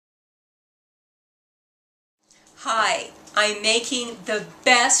Hi, I'm making the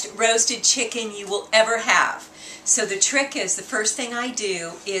best roasted chicken you will ever have. So the trick is, the first thing I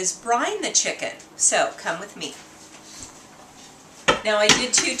do is brine the chicken. So come with me. Now I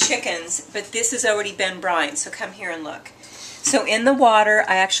did 2 chickens, but this has already been brined, so come here and look. So in the water,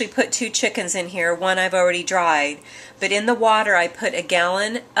 I actually put 2 chickens in here. One I've already dried. But in the water, I put a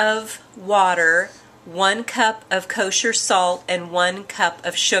gallon of water, 1 cup of kosher salt, and 1 cup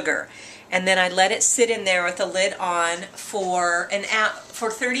of sugar. And then I let it sit in there with the lid on for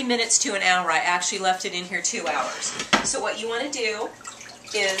 30 minutes to an hour. I actually left it in here 2 hours. So what you want to do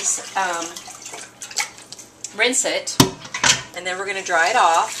is rinse it, and then we're going to dry it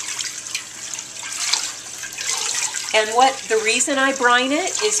off. And the reason I brine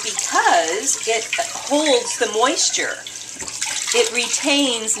it is because it holds the moisture. It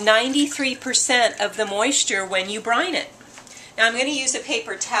retains 93% of the moisture when you brine it. Now I'm going to use a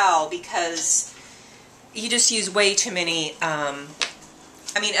paper towel because you just use way too many, what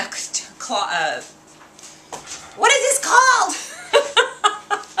is this called?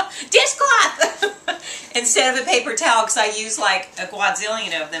 Dishcloth! Instead of a paper towel, because I use like a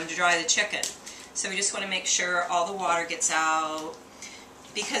quadzillion of them to dry the chicken. So we just want to make sure all the water gets out,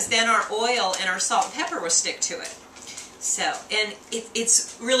 because then our oil and our salt and pepper will stick to it. So, and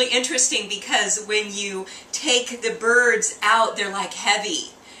it's really interesting because when you take the birds out, they're like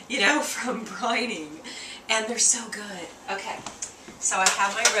heavy, you know, from brining. And they're so good. Okay, so I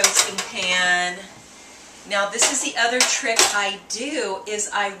have my roasting pan. Now this is the other trick I do, is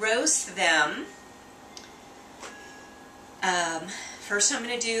I roast them. First I'm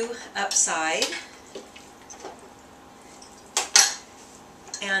going to do upside.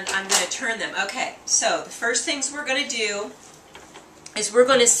 And I'm going to turn them. Okay, so the first things we're going to do is we're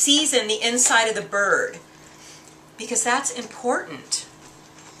going to season the inside of the bird, because that's important,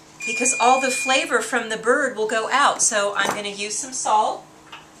 because all the flavor from the bird will go out. So I'm going to use some salt.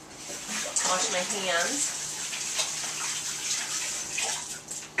 Wash my hands.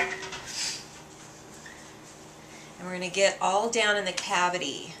 And we're going to get all down in the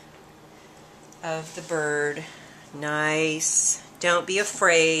cavity of the bird. Nice. Don't be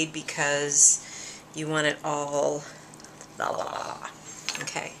afraid, because you want it all.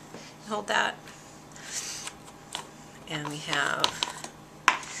 Okay, hold that. And we have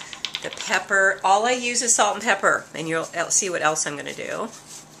the pepper. All I use is salt and pepper, and you'll see what else I'm going to do.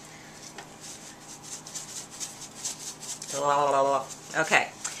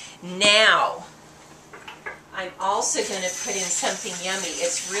 Okay, now I'm also going to put in something yummy.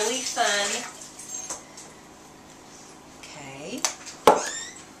 It's really fun.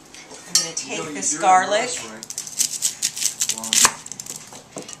 I'm going to take this garlic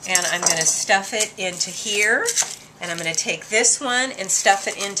and I'm going to stuff it into here, and I'm going to take this one and stuff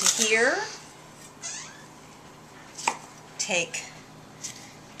it into here. Take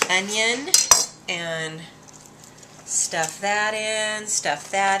onion and stuff that in,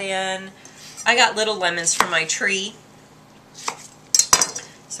 stuff that in. I got little lemons from my tree,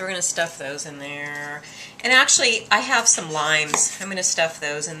 so we're going to stuff those in there. And actually, I have some limes. I'm going to stuff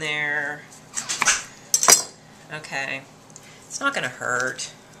those in there. Okay. It's not going to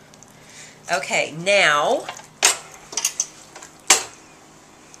hurt. Okay, now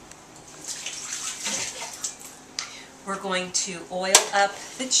we're going to oil up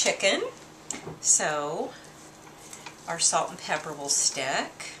the chicken so our salt and pepper will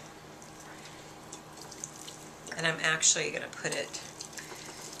stick. And I'm actually going to put it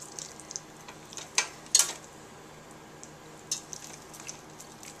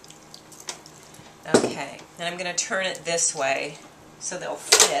okay, and I'm going to turn it this way so they'll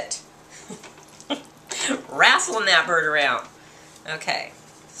fit. Wrestling that bird around. Okay,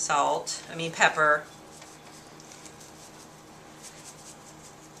 pepper.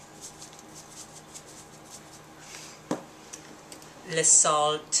 Le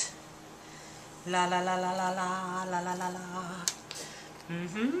salt. La la la la la la la la la la.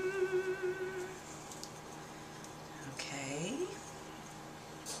 Okay.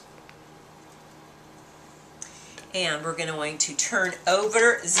 And we're going to turn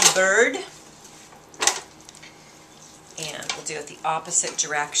over the bird, and we'll do it the opposite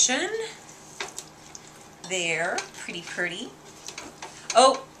direction. There, pretty.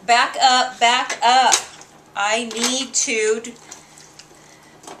 Oh, back up, back up. I need to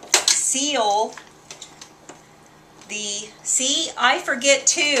seal the, see, I forget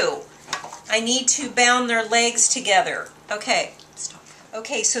too. I need to bound their legs together. Okay.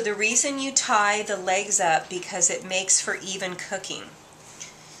 Okay, so the reason you tie the legs up, because it makes for even cooking.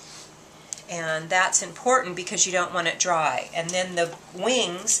 And that's important because you don't want it dry. And then the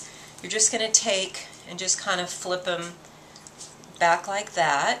wings, you're just going to take and just kind of flip them back like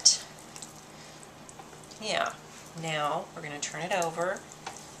that. Yeah. Now we're going to turn it over.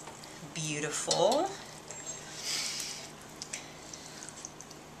 Beautiful.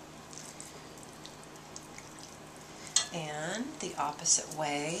 And the opposite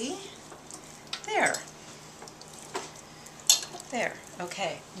way. There. There.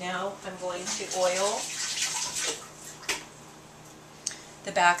 Okay, now I'm going to oil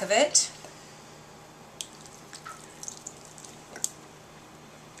the back of it.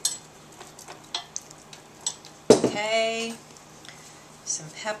 Okay, some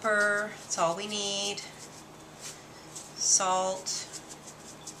pepper, that's all we need. Salt.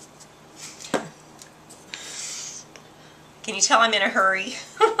 Can you tell I'm in a hurry?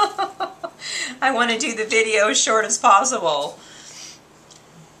 I want to do the video as short as possible.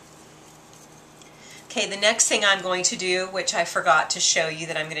 Okay, the next thing I'm going to do, which I forgot to show you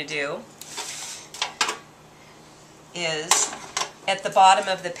that I'm going to do, is at the bottom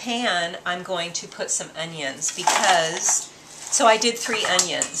of the pan I'm going to put some onions because, so I did 3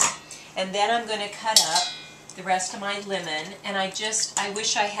 onions, and then I'm going to cut up the rest of my lemon, and I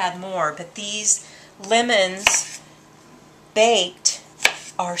wish I had more, but these lemons baked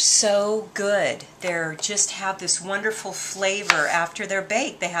are so good. They're just have this wonderful flavor after they're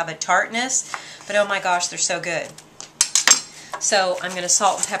baked. They have a tartness, but oh my gosh, they're so good. So I'm going to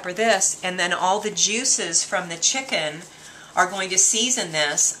salt and pepper this, and then all the juices from the chicken are going to season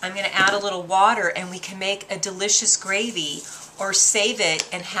this. I'm going to add a little water, and we can make a delicious gravy or save it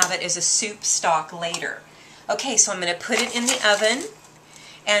and have it as a soup stock later. Okay, so I'm going to put it in the oven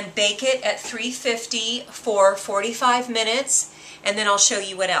and bake it at 350 for 45 minutes, and then I'll show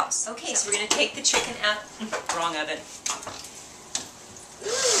you what else. Okay, so we're going to take the chicken out. Wrong oven.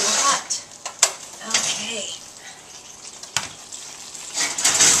 Ooh, hot. Okay.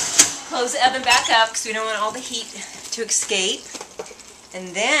 Close the oven back up because we don't want all the heat to escape.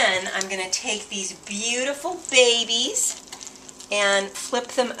 And then I'm going to take these beautiful babies and flip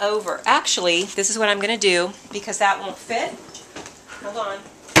them over. Actually, this is what I'm going to do because that won't fit. Hold on.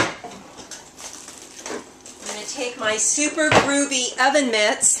 I'm going to take my super groovy oven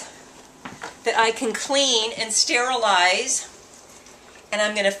mitts that I can clean and sterilize, and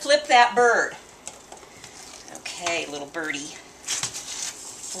I'm going to flip that bird. Okay, little birdie.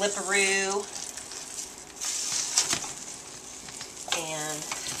 Flip-a-roo. And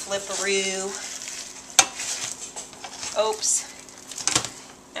flip-a-roo. Oops.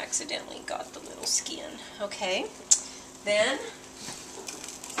 Accidentally got the little skin. Okay. Then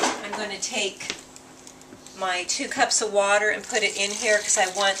I'm going to take my 2 cups of water and put it in here because I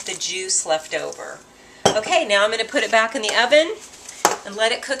want the juice left over. Okay, now I'm going to put it back in the oven and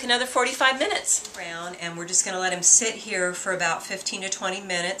let it cook another 45 minutes. Brown, and we're just going to let them sit here for about 15 to 20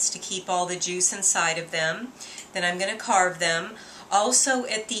 minutes to keep all the juice inside of them. Then I'm going to carve them. Also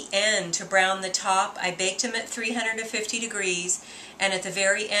at the end, to brown the top, I baked them at 350 degrees, and at the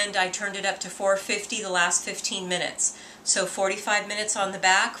very end I turned it up to 450 the last 15 minutes. So 45 minutes on the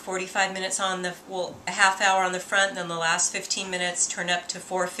back, 45 minutes on the, well, a half hour on the front, then the last 15 minutes turn up to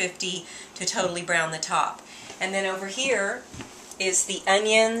 450 to totally brown the top. And then over here is the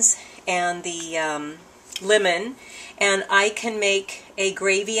onions and the lemon, and I can make a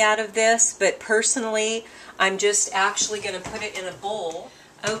gravy out of this, but personally I'm just actually going to put it in a bowl.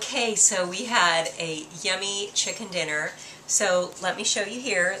 Okay, so we had a yummy chicken dinner. So let me show you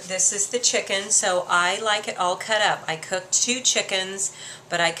here. This is the chicken, so I like it all cut up. I cooked 2 chickens,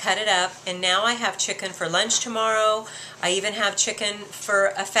 but I cut it up, and now I have chicken for lunch tomorrow. I even have chicken for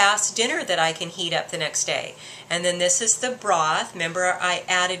a fast dinner that I can heat up the next day. And then this is the broth. Remember, I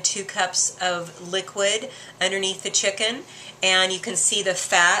added 2 cups of liquid underneath the chicken, and you can see the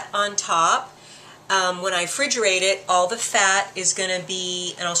fat on top. When I refrigerate it, all the fat is going to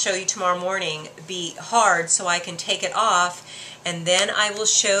be, and I'll show you tomorrow morning, be hard so I can take it off, and then I will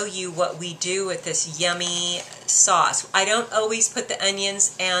show you what we do with this yummy sauce. I don't always put the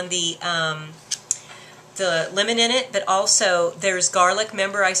onions and the lemon in it, but also there's garlic.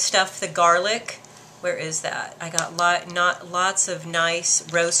 Remember, I stuffed the garlic. Where is that? I got lots of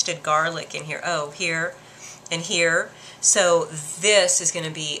nice roasted garlic in here. Oh, here and here. So this is going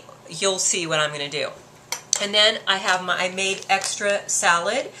to be, you'll see what I'm going to do. And then I made extra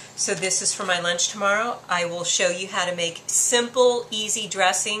salad, so this is for my lunch tomorrow. I will show you how to make simple, easy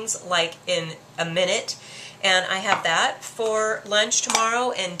dressings like in a minute. And I have that for lunch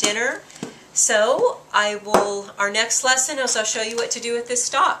tomorrow and dinner. So our next lesson is I'll show you what to do with this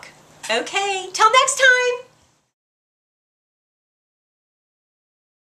stock. Okay, till next time!